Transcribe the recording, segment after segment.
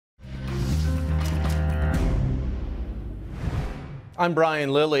I'm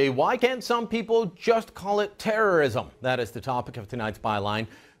Brian Lilly. Why can't some people just call it terrorism? That is the topic of tonight's Byline.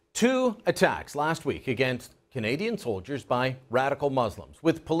 2 attacks last week against Canadian soldiers by radical Muslims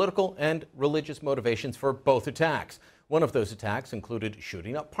with political and religious motivations for both attacks. One of those attacks included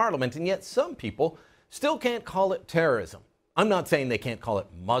shooting up Parliament, and yet some people still can't call it terrorism. I'm not saying they can't call it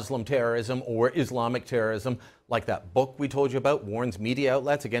Muslim terrorism or Islamic terrorism, like that book we told you about warns media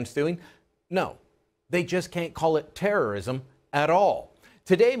outlets against doing. No, they just can't call it terrorism at all.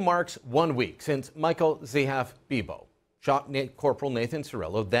 Today marks 1 week since Michael Zehaf Bibeau shot Corporal Nathan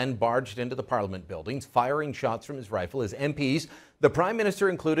Cirillo, then barged into the Parliament buildings, firing shots from his rifle as MPs, the Prime Minister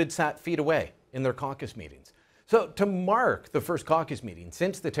included, sat feet away in their caucus meetings. So to mark the first caucus meeting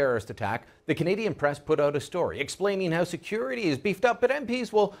since the terrorist attack, the Canadian press put out a story explaining how security is beefed up, but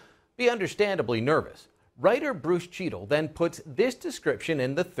MPs will be understandably nervous. Writer Bruce Cheadle then puts this description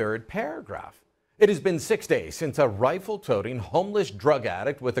in the 3rd paragraph. It has been 6 days since a rifle-toting, homeless drug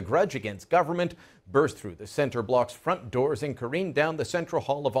addict with a grudge against government burst through the Centre Block's front doors and careened down the Central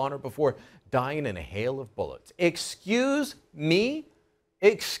Hall of Honor before dying in a hail of bullets. Excuse me?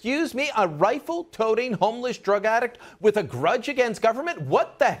 Excuse me? A rifle-toting, homeless drug addict with a grudge against government?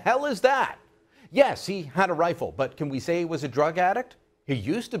 What the hell is that? Yes, he had a rifle, but can we say he was a drug addict? He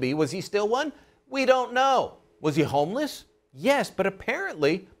used to be. Was he still one? We don't know. Was he homeless? Yes, but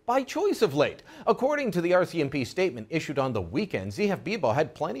apparently by choice of late. According to the RCMP statement issued on the weekend, Zehaf Bibeau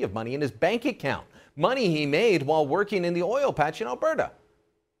had plenty of money in his bank account, money he made while working in the oil patch in Alberta.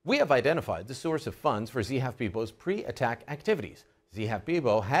 We have identified the source of funds for Zehaf Bibeau's pre-attack activities. Zehaf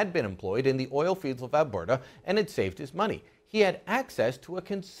Bibeau had been employed in the oil fields of Alberta and had saved his money. He had access to a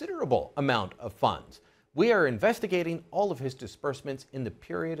considerable amount of funds. We are investigating all of his disbursements in the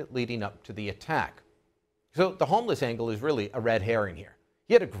period leading up to the attack. So the homeless angle is really a red herring here.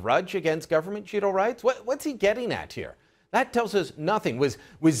 He had a grudge against government, Cheadle writes. What's he getting at here? That tells us nothing. Was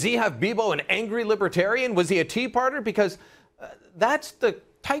Zehaf Bibeau an angry libertarian? Was he a Tea Partier? Because that's the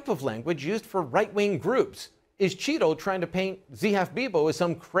type of language used for right-wing groups. Is Cheadle trying to paint Zehaf Bibeau as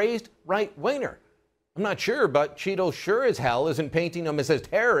some crazed right-winger? I'm not sure, but Cheadle sure as hell isn't painting him as a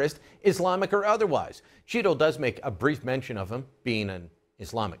terrorist, Islamic or otherwise. Cheadle does make a brief mention of him being an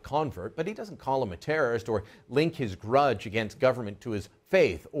Islamic convert, but he doesn't call him a terrorist or link his grudge against government to his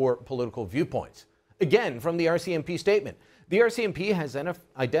faith or political viewpoints. Again, from the RCMP statement, the RCMP has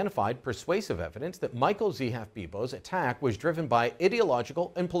identified persuasive evidence that Michael Zehaf Bibeau's attack was driven by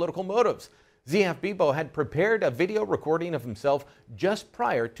ideological and political motives. Zehaf Bibeau had prepared a video recording of himself just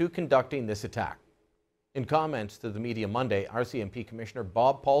prior to conducting this attack. In comments to the media Monday, RCMP Commissioner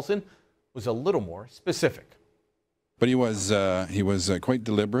Bob Paulson was a little more specific. But he was quite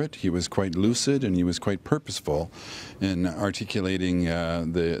deliberate, he was quite lucid, and he was quite purposeful in articulating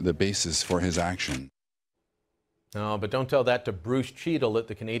the basis for his action. No, but don't tell that to Bruce Cheadle at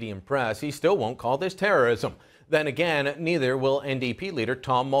the Canadian Press. He still won't call this terrorism. Then again, neither will NDP leader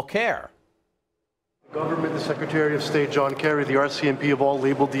Tom Mulcair. Government, the Secretary of State John Kerry, the RCMP have all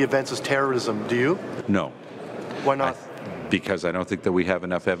labeled the events as terrorism. Do you? No. Why not? Because I don't think that we have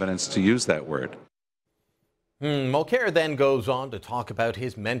enough evidence to use that word. Mulcair then goes on to talk about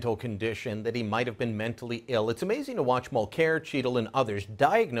his mental condition, that he might have been mentally ill. It's amazing to watch Mulcair, Cheadle and others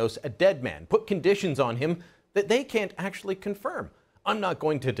diagnose a dead man, put conditions on him that they can't actually confirm. I'm not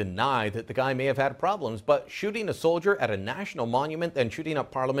going to deny that the guy may have had problems, but shooting a soldier at a national monument, then shooting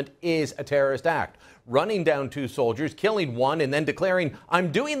up Parliament is a terrorist act. Running down 2 soldiers, killing one, and then declaring,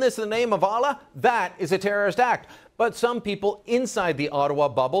 "I'm doing this in the name of Allah," that is a terrorist act. But some people inside the Ottawa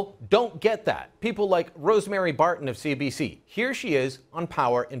bubble don't get that. People like Rosemary Barton of CBC. Here she is on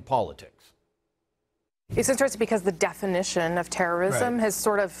Power in Politics. It's interesting because the definition of terrorism has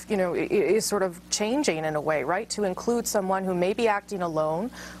sort of, is sort of changing in a way, right? To include someone who may be acting alone,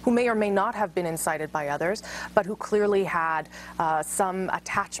 who may or may not have been incited by others, but who clearly had some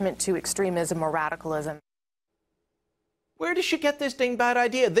attachment to extremism or radicalism. Where did she get this dingbat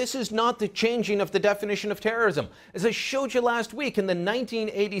idea? This is not the changing of the definition of terrorism. As I showed you last week in the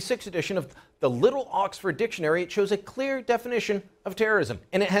 1986 edition of the Little Oxford Dictionary, it shows a clear definition of terrorism,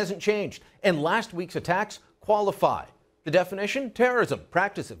 and it hasn't changed. And last week's attacks qualify. The definition: terrorism,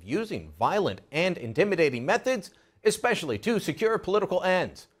 practice of using violent and intimidating methods, especially to secure political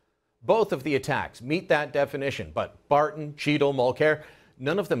ends. Both of the attacks meet that definition, but Barton, Cheadle, Mulcair,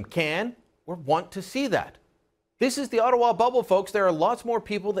 none of them can or want to see that. This is the Ottawa bubble, folks. There are lots more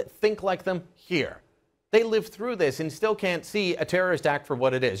people that think like them here. They lived through this and still can't see a terrorist act for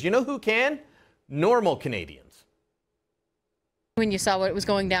what it is. You know who can? Normal Canadians. When you saw what was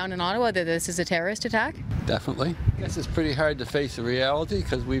going down in Ottawa, that this is a terrorist attack? Definitely. I guess it's pretty hard to face the reality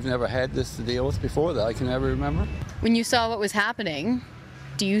because we've never had this to deal with before that I can ever remember. When you saw what was happening,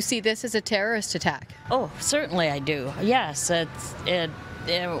 do you see this as a terrorist attack? Oh, certainly I do. Yes, and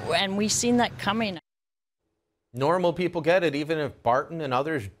we've seen that coming. Normal people get it, even if Barton and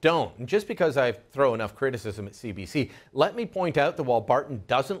others don't. And just because I throw enough criticism at CBC, let me point out that while Barton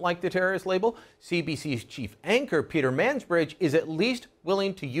doesn't like the terrorist label, CBC's chief anchor, Peter Mansbridge, is at least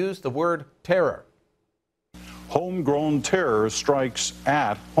willing to use the word terror. Homegrown terror strikes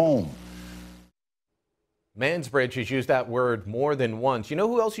at home. Mansbridge has used that word more than once. You know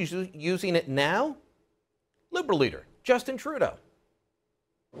who else is using it now? Liberal leader Justin Trudeau.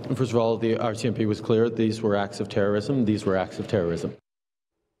 First of all, the RCMP was clear these were acts of terrorism. These were acts of terrorism.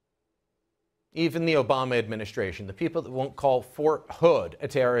 Even the Obama administration, the people that won't call Fort Hood a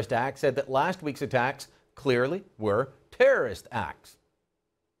terrorist act, said that last week's attacks clearly were terrorist acts.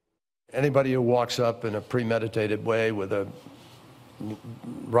 Anybody who walks up in a premeditated way with a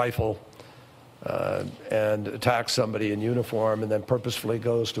rifle and attacks somebody in uniform and then purposefully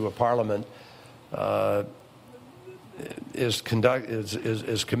goes to a parliament is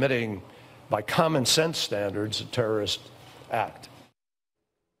committing, by common sense standards, a terrorist act.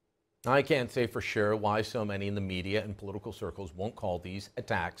 I can't say for sure why so many in the media and political circles won't call these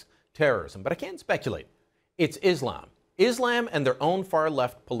attacks terrorism, but I can speculate. It's Islam. Islam and their own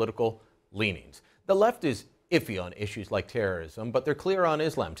far-left political leanings. The left is iffy on issues like terrorism, but they're clear on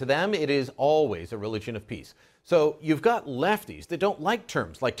Islam. To them, it is always a religion of peace. So you've got lefties that don't like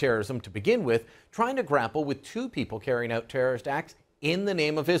terms like terrorism to begin with, trying to grapple with two people carrying out terrorist acts in the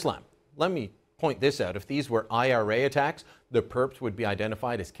name of Islam. Let me point this out. If these were IRA attacks, the perps would be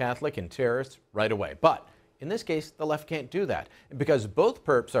identified as Catholic and terrorists right away. But in this case, the left can't do that. And because both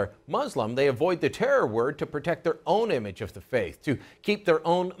perps are Muslim, they avoid the terror word to protect their own image of the faith, to keep their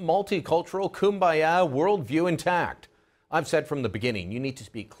own multicultural kumbaya worldview intact. I've said from the beginning, you need to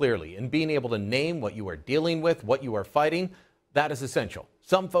speak clearly, and being able to name what you are dealing with, what you are fighting, that is essential.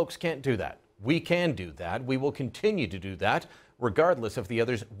 Some folks can't do that. We can do that. We will continue to do that, regardless of the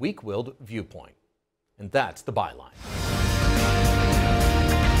other's weak-willed viewpoint. And that's the Byline.